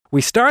We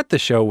start the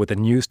show with a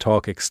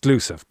Newstalk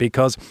exclusive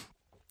because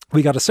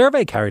we got a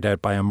survey carried out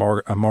by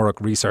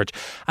Amárach Research,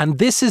 and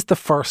this is the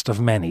first of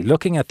many,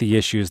 looking at the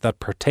issues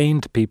that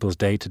pertain to people's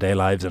day-to-day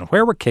lives. And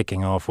where we're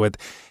kicking off with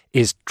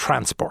is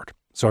transport.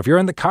 So if you're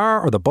in the car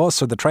or the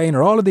bus or the train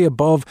or all of the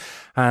above,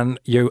 and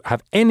you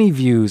have any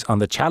views on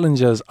the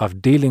challenges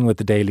of dealing with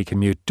the daily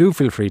commute, do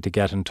feel free to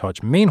get in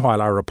touch. Meanwhile,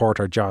 our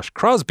reporter Josh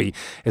Crosbie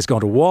is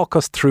going to walk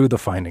us through the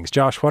findings.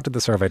 Josh, what did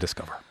the survey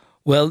discover?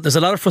 Well, there's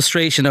a lot of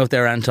frustration out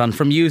there, Anton,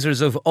 from users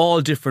of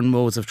all different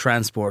modes of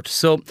transport.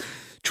 So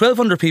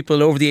 1,200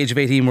 people over the age of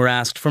 18 were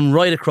asked from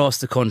right across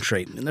the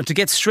country. Now, to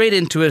get straight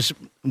into it,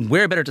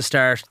 where better to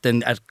start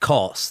than at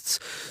costs?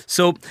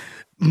 So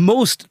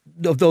most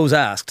of those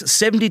asked,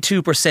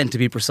 72% to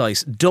be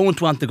precise, don't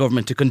want the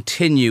government to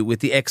continue with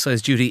the excise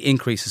duty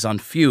increases on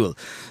fuel.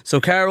 So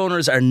car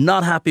owners are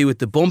not happy with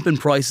the bump in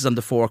prices on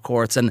the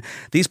forecourts, and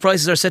these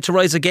prices are set to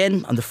rise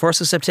again on the 1st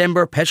of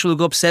September. Petrol will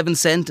go up 7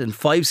 cent and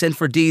 5 cent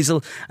for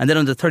diesel, and then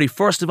on the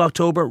 31st of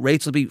October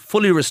rates will be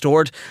fully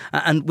restored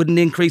and with an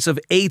increase of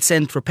 8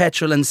 cent for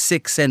petrol and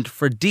 6 cent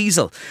for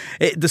diesel.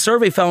 The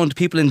survey found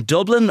people in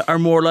Dublin are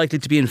more likely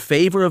to be in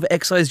favour of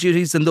excise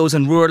duties than those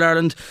in rural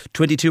Ireland,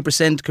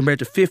 22% compared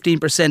to 15%.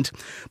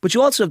 But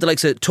you also have the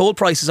likes of toll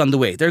prices on the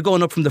way. They're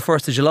going up from the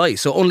 1st of July,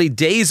 so only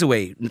days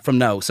away from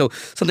now. So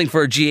something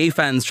for GA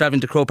fans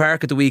travelling to Croke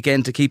Park at the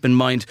weekend to keep in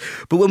mind.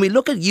 But when we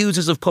look at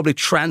users of public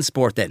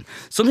transport then,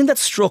 something that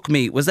struck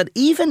me was that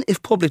even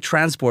if public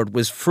transport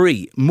was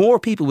free, more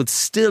people would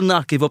still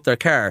not give up their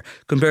car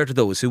compared to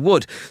those who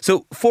would.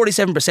 So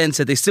 47%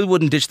 said they still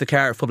wouldn't ditch the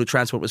car if public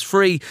transport was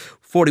free,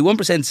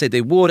 41% said they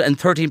would, and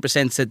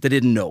 13% said they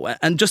didn't know.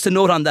 And just a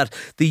note on that,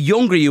 the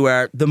younger you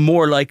are, the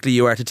more likely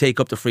you are to take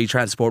up the free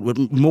transport, with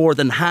more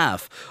than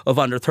half of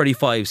under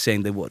 35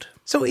 saying they would.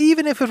 So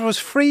even if it was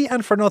free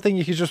and for nothing,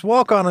 you could just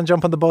walk on and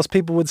jump on the bus,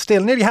 people would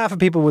still, nearly half of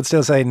people would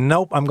still say,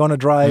 nope, I'm going to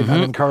drive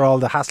and incur all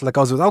the hassle that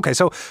goes with it. Okay,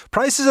 so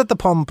prices at the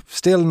pump,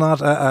 still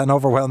not an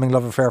overwhelming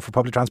love affair for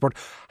public transport.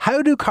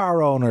 How do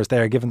car owners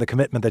there, given the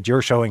commitment that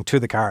you're showing to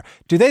the car,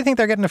 do they think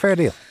they're getting a fair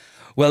deal?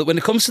 Well, when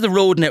it comes to the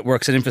road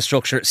networks and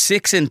infrastructure,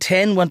 6 in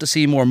 10 want to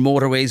see more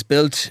motorways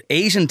built,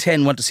 8 in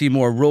 10 want to see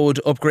more road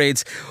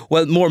upgrades,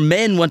 while more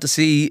men want to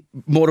see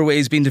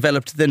motorways being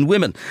developed than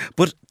women.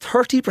 But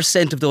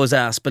 30% of those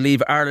asked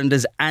believe Ireland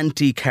is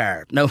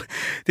anti-car. Now,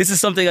 this is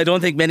something I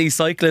don't think many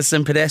cyclists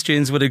and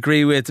pedestrians would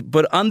agree with,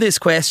 but on this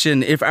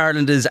question, if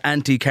Ireland is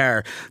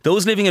anti-car,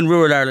 those living in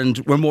rural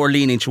Ireland were more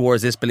leaning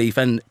towards this belief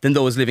than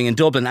those living in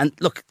Dublin. And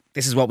look,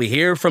 this is what we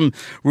hear from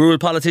rural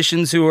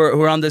politicians who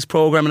are on this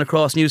programme and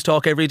across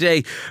Newstalk every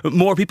day.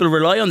 More people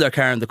rely on their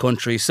car in the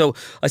country. So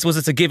I suppose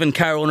it's a given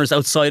car owners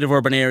outside of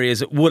urban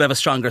areas would have a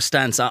stronger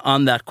stance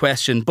on that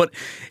question. But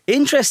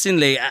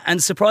interestingly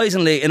and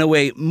surprisingly, in a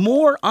way,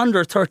 more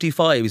under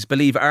 35s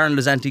believe Ireland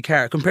is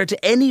anti-car compared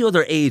to any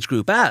other age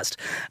group asked.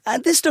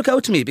 And this stuck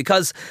out to me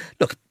because,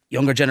 look,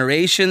 younger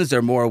generations,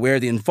 they're more aware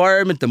of the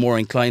environment, they're more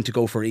inclined to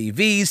go for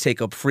EVs,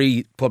 take up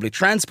free public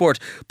transport,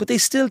 but they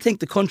still think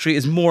the country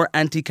is more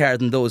anti-car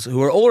than those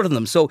who are older than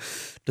them. So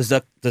does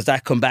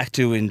that come back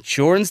to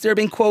insurance they're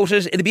being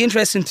quoted? It'd be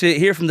interesting to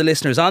hear from the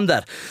listeners on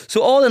that.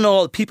 So all in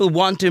all, people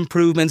want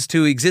improvements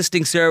to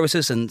existing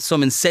services and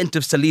some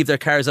incentives to leave their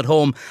cars at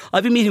home.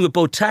 I've been meeting with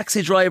both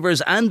taxi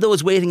drivers and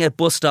those waiting at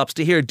bus stops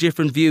to hear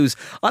different views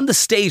on the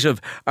state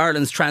of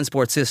Ireland's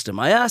transport system.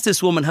 I asked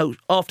this woman how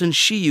often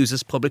she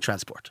uses public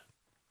transport.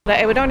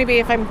 It would only be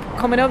if I'm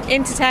coming up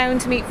into town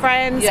to meet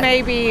friends,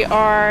 maybe,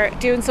 or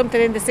doing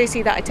something in the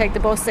city that I take the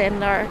bus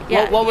in. Or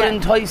what would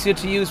entice you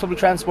to use public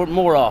transport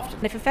more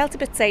often? If it felt a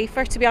bit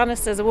safer, to be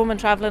honest, as a woman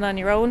travelling on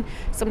your own,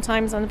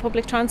 sometimes on the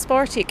public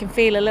transport you can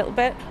feel a little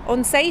bit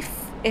unsafe.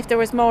 If there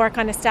was more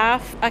kind of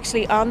staff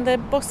actually on the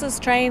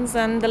buses, trains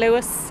and the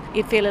Lewis,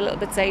 you'd feel a little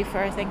bit safer,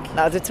 I think.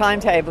 No, the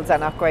timetables are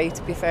not great,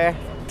 to be fair.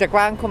 They're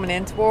grand coming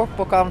into work,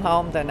 but going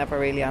home they're never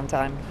really on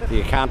time.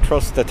 You can't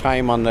trust the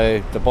time on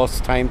the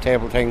bus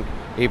timetable thing,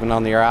 even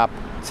on your app.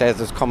 It says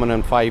it's coming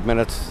in 5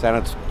 minutes, then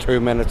it's 2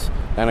 minutes,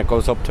 then it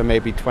goes up to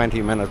maybe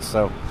 20 minutes.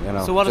 So, you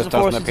know. So what does it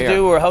force you to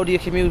do, or how do you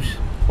commute?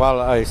 Well,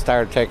 I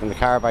started taking the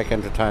car back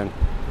into town,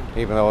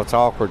 even though it's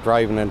awkward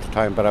driving into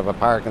town, but I have a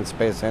parking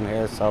space in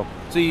here, so...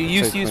 So you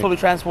used to use public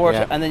transport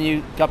and then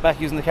you got back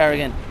using the car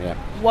again? Yeah.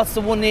 What's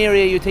the one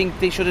area you think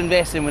they should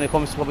invest in when it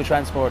comes to public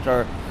transport?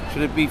 Or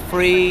should it be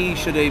free?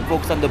 Should they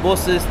focus on the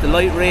buses, the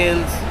light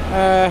rails?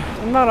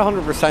 I'm not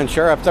 100%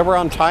 sure. If they were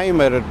on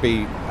time, it'd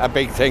be a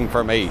big thing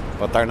for me,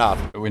 but they're not.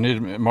 We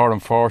need more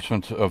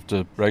enforcement of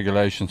the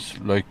regulations.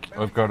 Like,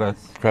 I've got a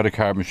credit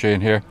card machine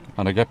here,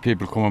 and I get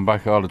people coming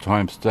back all the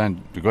time,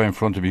 saying the guy in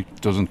front of me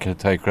doesn't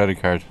take credit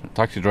card.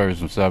 Taxi drivers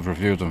themselves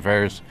refuse them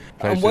various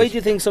places. And why do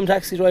you think some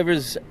taxi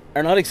drivers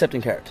are not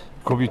accepting card?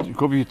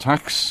 Could be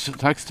tax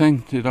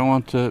thing. You don't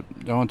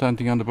want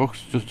anything on the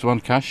books, just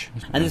want cash.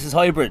 And this is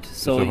hybrid,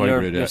 so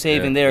you're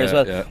saving there as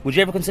well. Yeah. Would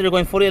you ever consider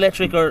going fully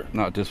electric, or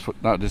not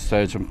at this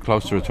stage? I'm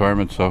close to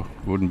retirement, so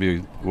wouldn't be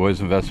a wise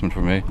investment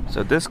for me.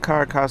 So this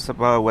car costs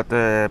about, with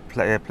the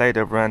plate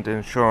of rent,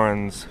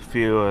 insurance,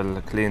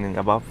 fuel, cleaning,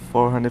 about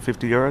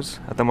 €450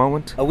 at the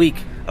moment. A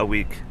week.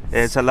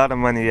 It's a lot of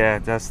money, yeah.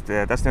 That's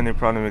the only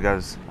problem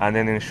because, and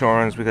then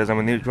insurance because I'm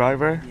a new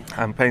driver.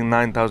 I'm paying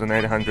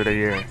 9,800 a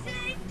year.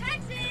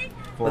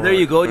 Well, there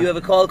you go. You have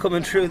a call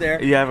coming through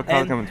there. Yeah, I have a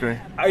call coming through.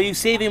 Are you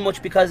saving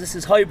much because this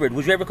is hybrid?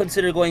 Would you ever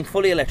consider going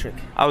fully electric?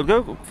 I would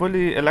go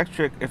fully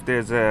electric if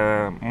there's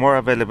more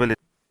availability.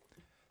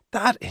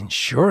 That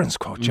insurance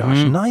quote, Josh,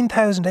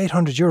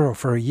 €9,800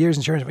 for a year's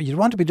insurance. You'd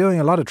want to be doing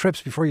a lot of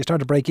trips before you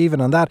start to break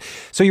even on that.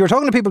 So you were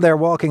talking to people there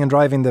walking and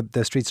driving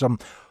the streets.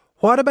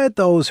 What about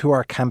those who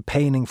are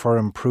campaigning for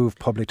improved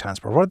public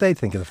transport? What do they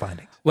think of the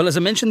findings? Well, as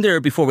I mentioned there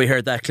before we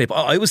heard that clip,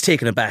 I was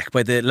taken aback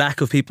by the lack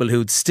of people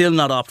who'd still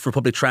not opt for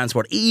public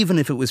transport, even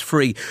if it was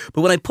free.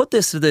 But when I put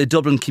this to the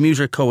Dublin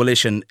Commuter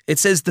Coalition, it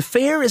says the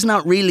fare is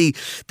not really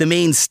the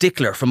main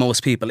stickler for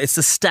most people. It's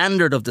the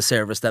standard of the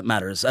service that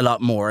matters a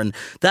lot more. And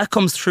that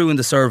comes through in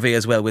the survey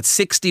as well, with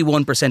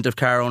 61% of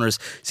car owners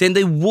saying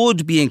they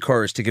would be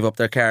encouraged to give up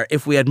their car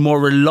if we had more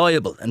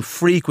reliable and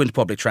frequent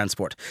public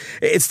transport.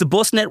 It's the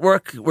bus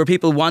network where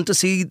people want to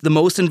see the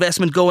most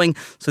investment going.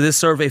 So this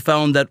survey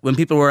found that when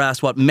people were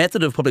asked what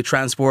method of public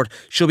transport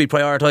should be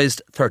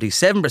prioritised,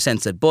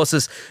 37% said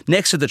buses,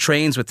 next to the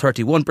trains with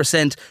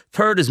 31%,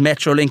 third is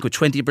Metrolink with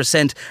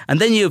 20%, and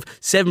then you have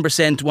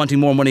 7% wanting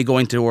more money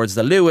going towards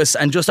the Lewis,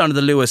 and just under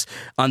the Lewis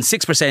on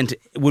 6%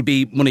 would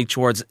be money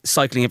towards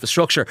cycling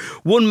infrastructure.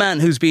 One man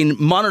who's been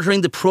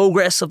monitoring the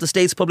progress of the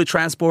state's public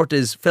transport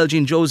is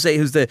Felgin Jose,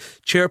 who's the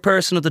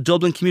chairperson of the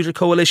Dublin Commuter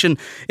Coalition.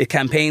 It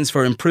campaigns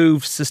for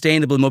improved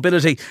sustainable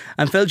mobility,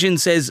 and Felgin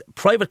says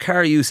private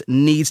car use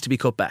needs to be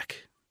cut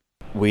back.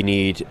 We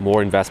need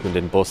more investment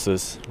in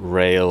buses,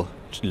 rail,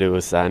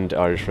 Lewis and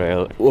Irish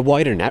Rail. A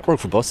wider network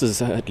for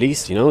buses at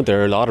least,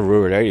 there are a lot of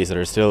rural areas that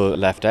are still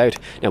left out.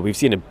 Now we've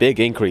seen a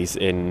big increase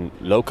in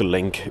local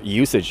link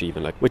usage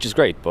even, which is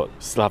great, but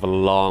still have a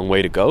long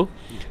way to go.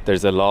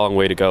 There's a long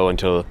way to go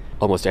until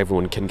almost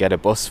everyone can get a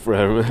bus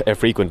from a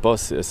frequent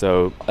bus.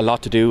 So a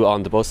lot to do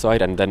on the bus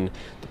side, and then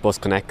the bus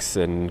connects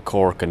in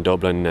Cork and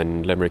Dublin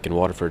and Limerick and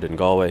Waterford and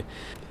Galway.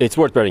 It's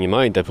worth bearing in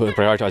mind that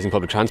prioritising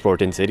public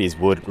transport in cities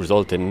would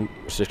result in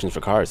restrictions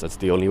for cars. That's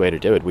the only way to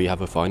do it. We have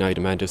a finite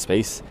amount of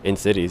space in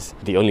cities.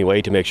 The only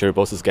way to make sure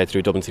buses get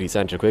through Dublin city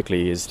centre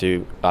quickly is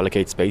to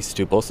allocate space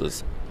to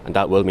buses, and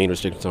that will mean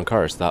restrictions on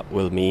cars. That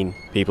will mean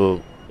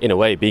people, in a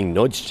way, being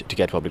nudged to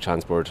get public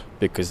transport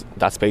because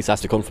that space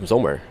has to come from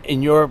somewhere.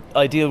 In your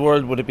ideal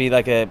world, would it be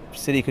like a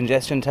city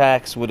congestion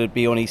tax? Would it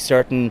be only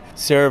certain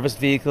serviced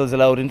vehicles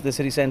allowed into the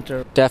city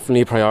centre?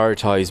 Definitely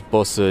prioritise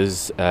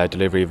buses,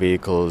 delivery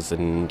vehicles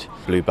and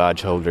blue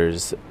badge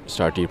holders.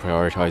 Start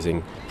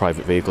deprioritising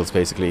private vehicles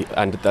basically,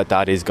 and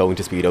that is going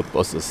to speed up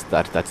buses.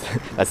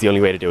 That's the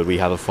only way to do it. We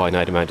have a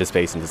finite amount of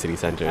space in the city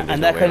centre.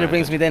 And that kind of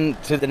brings me then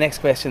to the next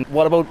question.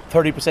 What about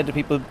 30% of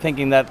people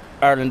thinking that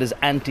Ireland is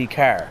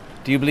anti-car?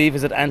 Do you believe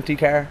is it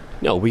anti-car?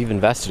 No, we've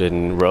invested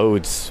in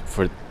roads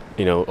for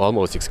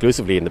almost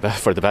exclusively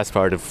for the best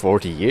part of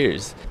 40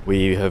 years.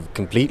 We have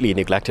completely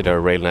neglected our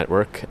rail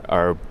network.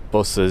 Our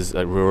buses,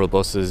 rural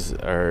buses,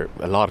 a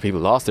lot of people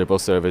lost their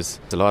bus service.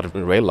 A lot of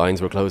rail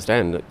lines were closed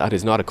down. That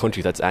is not a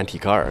country that's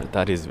anti-car.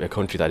 That is a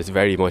country that is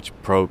very much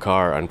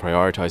pro-car and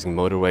prioritising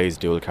motorways,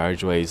 dual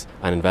carriageways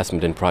and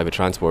investment in private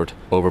transport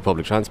over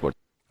public transport.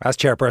 As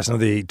chairperson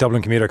of the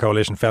Dublin Commuter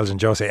Coalition, Felgin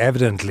Jose,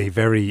 evidently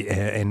very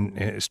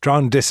in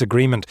strong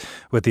disagreement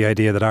with the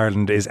idea that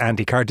Ireland is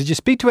anti-car. Did you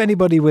speak to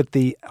anybody with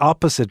the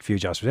opposite view,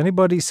 Josh? Was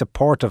anybody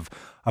supportive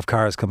of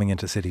cars coming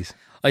into cities?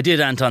 I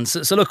did, Anton.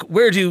 So look,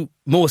 where do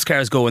most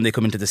cars go when they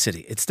come into the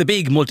city? It's the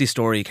big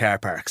multi-storey car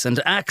parks, and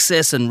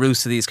access and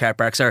routes to these car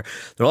parks they're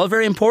all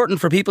very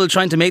important for people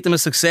trying to make them a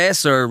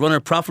success or run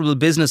a profitable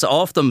business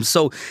off them.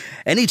 So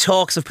any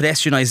talks of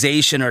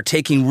pedestrianisation or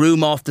taking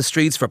room off the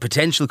streets for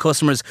potential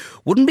customers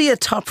wouldn't be a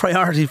top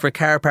priority for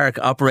car park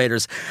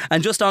operators.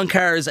 And just on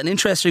cars, an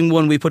interesting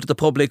one we put to the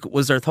public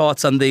was their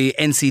thoughts on the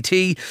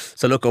NCT.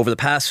 So look, over the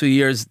past few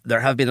years, there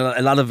has been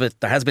a lot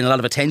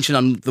of attention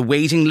on the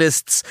waiting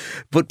lists,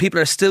 but people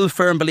are still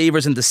firm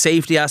believers in the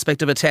safety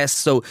aspect of a test.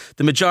 So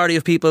the majority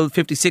of people,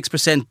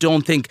 56%,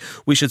 don't think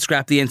we should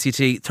scrap the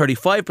NCT.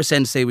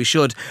 35% say we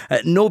should.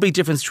 No big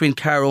difference between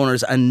car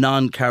owners and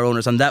non-car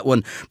owners on that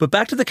one. But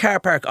back to the car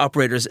park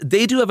operators,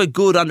 they do have a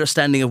good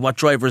understanding of what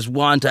drivers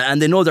want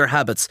and they know their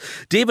habits.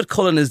 David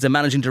Cullen is the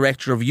managing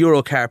director of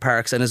Eurocar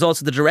Parks and is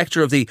also the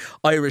director of the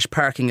Irish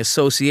Parking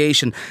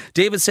Association.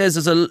 David says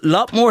there's a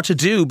lot more to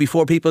do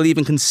before people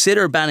even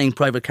consider banning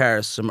private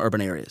cars from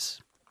urban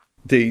areas.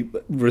 The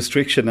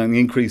restriction and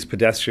increased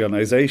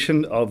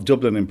pedestrianisation of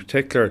Dublin in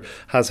particular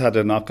has had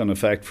a knock-on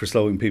effect for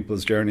slowing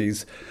people's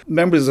journeys.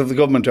 Members of the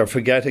government are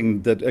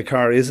forgetting that a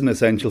car is an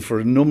essential for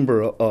a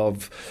number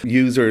of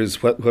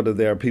users, whether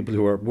they are people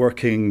who are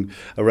working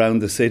around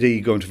the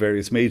city, going to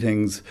various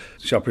meetings.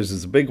 Shoppers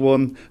is a big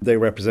one. They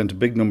represent a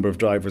big number of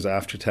drivers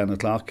after 10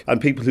 o'clock, and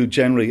people who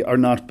generally are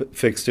not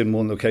fixed in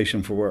one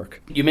location for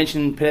work. You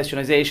mentioned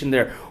pedestrianisation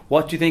there.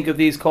 What do you think of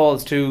these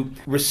calls to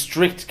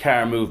restrict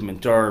car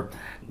movement or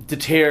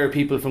deter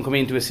people from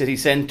coming into a city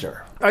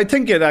centre? I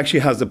think it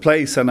actually has a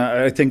place, and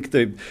I think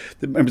the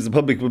members of the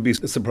public would be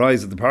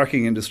surprised that the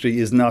parking industry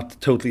is not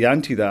totally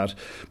anti that.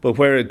 But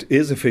where it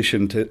is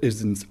efficient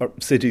is in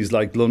cities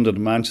like London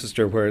and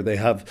Manchester, where they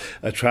have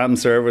a tram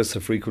service,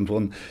 a frequent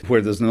one,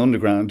 where there's an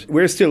underground.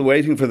 We're still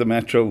waiting for the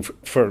metro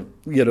for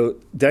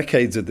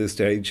decades at this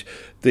stage.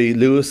 The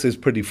Luas is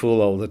pretty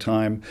full all the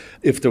time.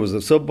 If there was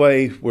a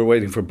subway, we're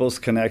waiting for Bus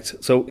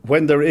Connect. So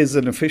when there is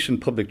an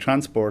efficient public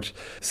transport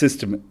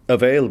system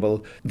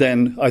available,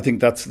 then I think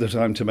that's the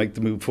time to make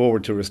the move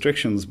forward to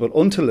restrictions. But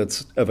until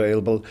it's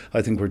available,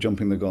 I think we're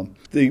jumping the gun.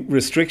 The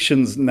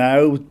restrictions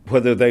now,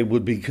 whether they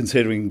would be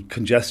considering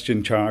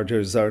congestion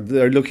charges, or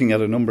they're looking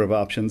at a number of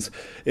options,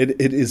 it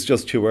is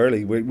just too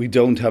early. We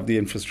don't have the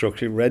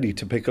infrastructure ready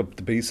to pick up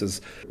the pieces.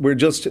 We're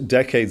just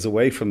decades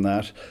away from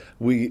that.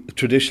 We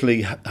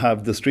traditionally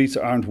have the streets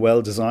aren't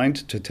well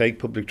designed to take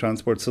public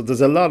transport, so there's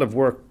a lot of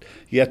work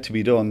yet to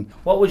be done.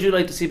 What would you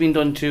like to see being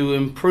done to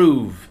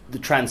improve the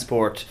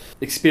transport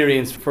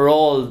experience for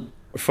all?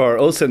 For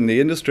us in the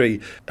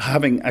industry,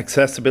 having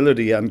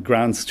accessibility and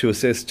grants to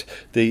assist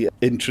the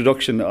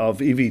introduction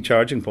of EV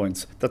charging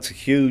points, that's a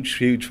huge,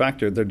 huge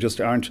factor. There just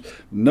aren't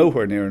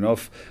nowhere near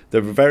enough. They're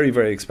very,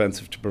 very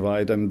expensive to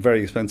provide, and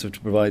very expensive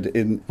to provide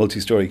in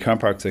multi-storey car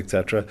parks,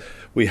 etc.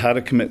 We had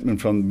a commitment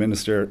from the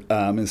Minister,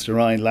 Mr.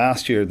 Ryan,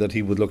 last year that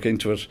he would look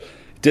into it.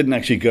 Didn't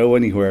actually go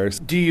anywhere.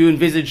 Do you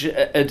envisage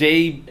a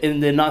day in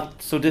the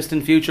not so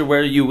distant future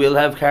where you will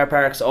have car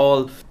parks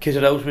all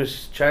kitted out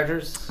with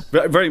chargers?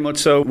 Very much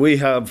so. We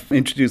have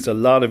introduced a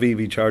lot of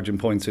EV charging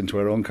points into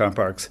our own car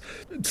parks.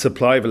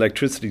 Supply of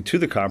electricity to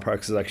the car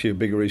parks is actually a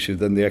bigger issue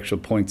than the actual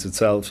points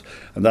itself,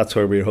 and that's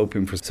where we're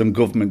hoping for some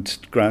government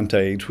grant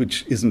aid,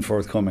 which isn't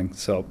forthcoming,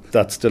 so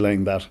that's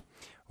delaying that.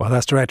 Well,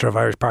 that's Director of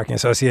Irish Parking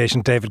Association,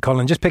 David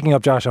Cullen. Just picking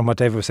up, Josh, on what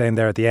David was saying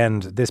there at the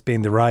end, this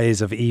being the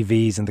rise of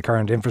EVs in the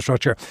current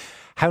infrastructure.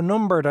 How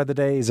numbered are the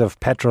days of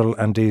petrol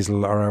and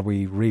diesel, or are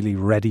we really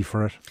ready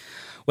for it?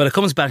 Well, it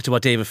comes back to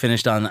what David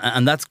finished on,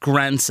 and that's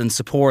grants and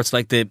supports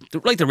like the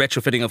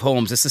retrofitting of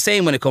homes. It's the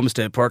same when it comes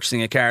to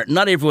purchasing a car.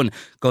 Not everyone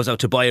goes out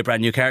to buy a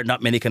brand new car.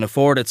 Not many can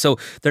afford it. So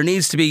there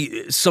needs to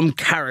be some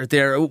carrot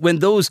there. When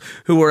those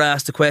who were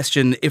asked the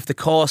question, if the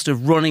cost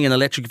of running an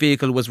electric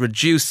vehicle was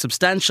reduced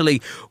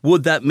substantially,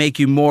 would that make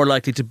you more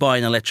likely to buy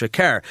an electric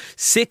car?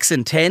 6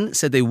 in 10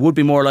 said they would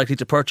be more likely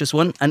to purchase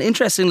one. And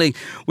interestingly,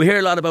 we hear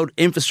a lot about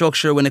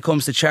infrastructure when it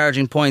comes to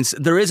charging points.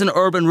 There is an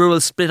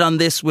urban-rural split on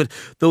this, with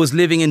those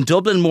living in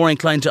Dublin more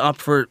inclined to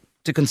opt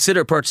to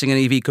consider purchasing an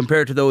EV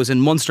compared to those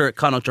in Munster,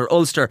 Connacht or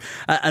Ulster,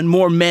 and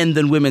more men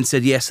than women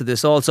said yes to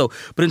this also.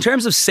 But in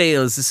terms of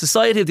sales, the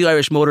Society of the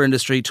Irish Motor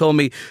Industry told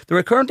me there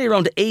are currently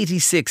around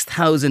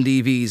 86,000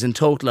 EVs in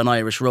total on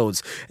Irish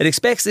roads. It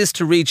expects this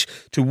to reach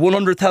to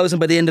 100,000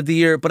 by the end of the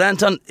year. But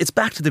Anton, it's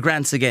back to the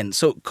grants again.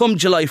 So come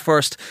July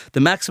 1st,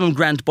 the maximum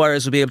grant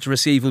buyers will be able to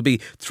receive will be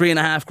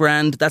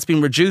 $3,500. That's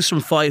been reduced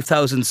from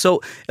 5,000.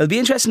 So it'll be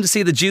interesting to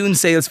see the June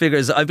sales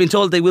figures. I've been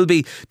told they will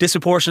be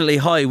disproportionately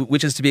high,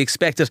 which is to be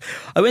expected.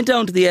 I went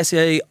down to the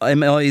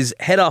SAI's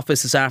head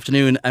office this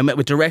afternoon. I met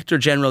with Director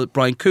General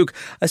Brian Cook.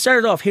 I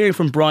started off hearing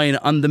from Brian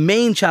on the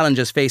main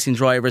challenges facing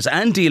drivers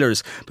and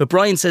dealers, but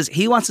Brian says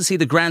he wants to see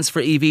the grants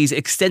for EVs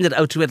extended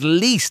out to at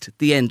least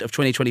the end of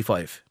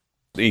 2025.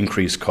 The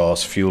increased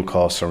costs, fuel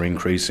costs are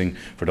increasing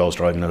for those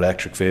driving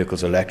electric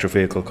vehicles. Electric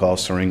vehicle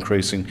costs are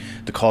increasing.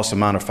 The cost of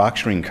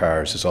manufacturing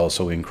cars is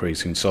also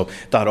increasing. So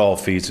that all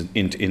feeds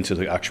into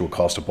the actual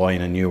cost of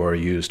buying a new or a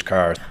used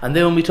car. And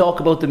then when we talk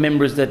about the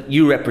members that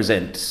you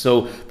represent,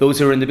 so those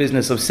who are in the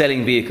business of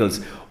selling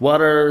vehicles,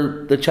 what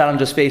are the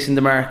challenges facing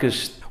the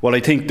market? Well, I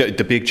think that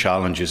the big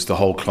challenge is the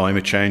whole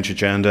climate change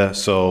agenda.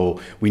 So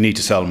we need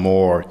to sell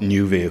more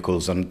new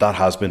vehicles, and that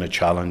has been a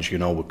challenge, with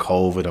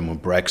COVID and with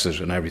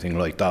Brexit and everything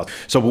like that.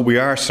 So we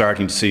are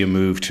starting to see a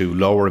move to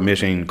lower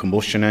emitting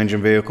combustion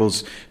engine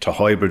vehicles, to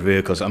hybrid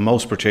vehicles, and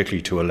most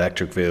particularly to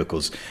electric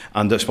vehicles.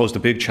 And I suppose the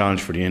big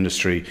challenge for the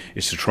industry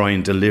is to try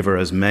and deliver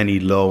as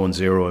many low and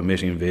zero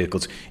emitting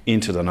vehicles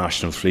into the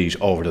national fleet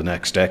over the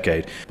next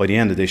decade. By the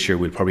end of this year,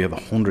 we'll probably have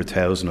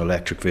 100,000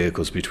 electric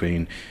vehicles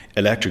between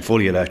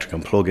fully electric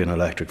and plug-in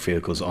electric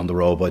vehicles on the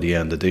road by the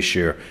end of this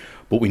year.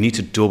 But we need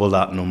to double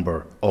that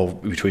number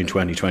between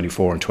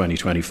 2024 and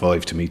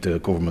 2025 to meet the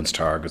government's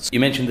targets. You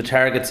mentioned the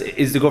targets.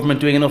 Is the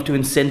government doing enough to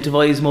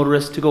incentivise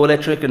motorists to go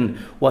electric? And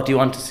what do you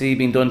want to see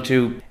being done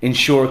to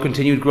ensure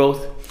continued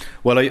growth?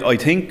 Well, I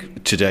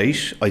think to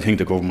date,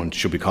 the government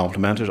should be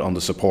complimented on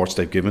the supports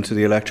they've given to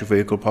the electric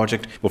vehicle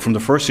project. But from the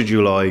 1st of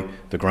July,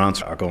 the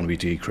grants are going to be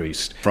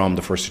decreased. From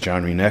the 1st of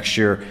January next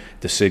year,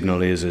 the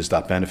signal is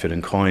that benefit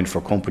in kind for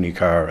company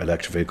car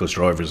electric vehicles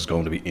drivers is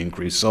going to be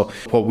increased. So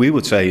what we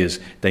would say is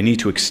they need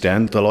to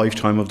extend the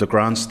lifetime of the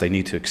grants. They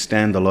need to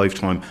extend the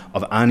lifetime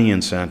of any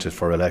incentive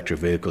for electric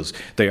vehicles.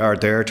 They are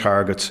their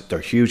targets. They're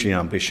hugely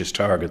ambitious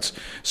targets.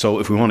 So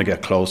if we want to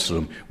get close to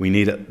them, we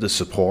need the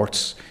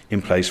supports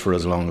in place for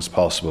as long as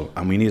possible,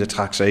 and we need a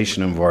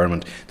taxation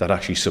environment that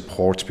actually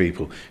supports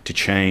people to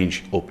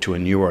change up to a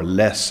newer,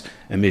 less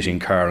emitting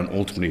car and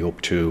ultimately up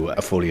to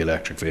a fully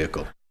electric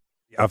vehicle.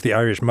 of the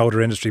Irish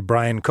motor industry,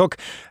 Brian Cook,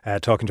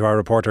 talking to our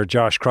reporter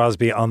Josh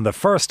Crosbie on the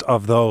first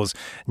of those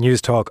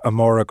Newstalk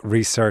Amárach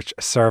Research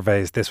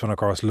surveys. This one, of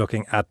course,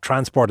 looking at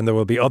transport, and there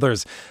will be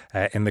others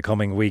in the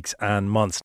coming weeks and months.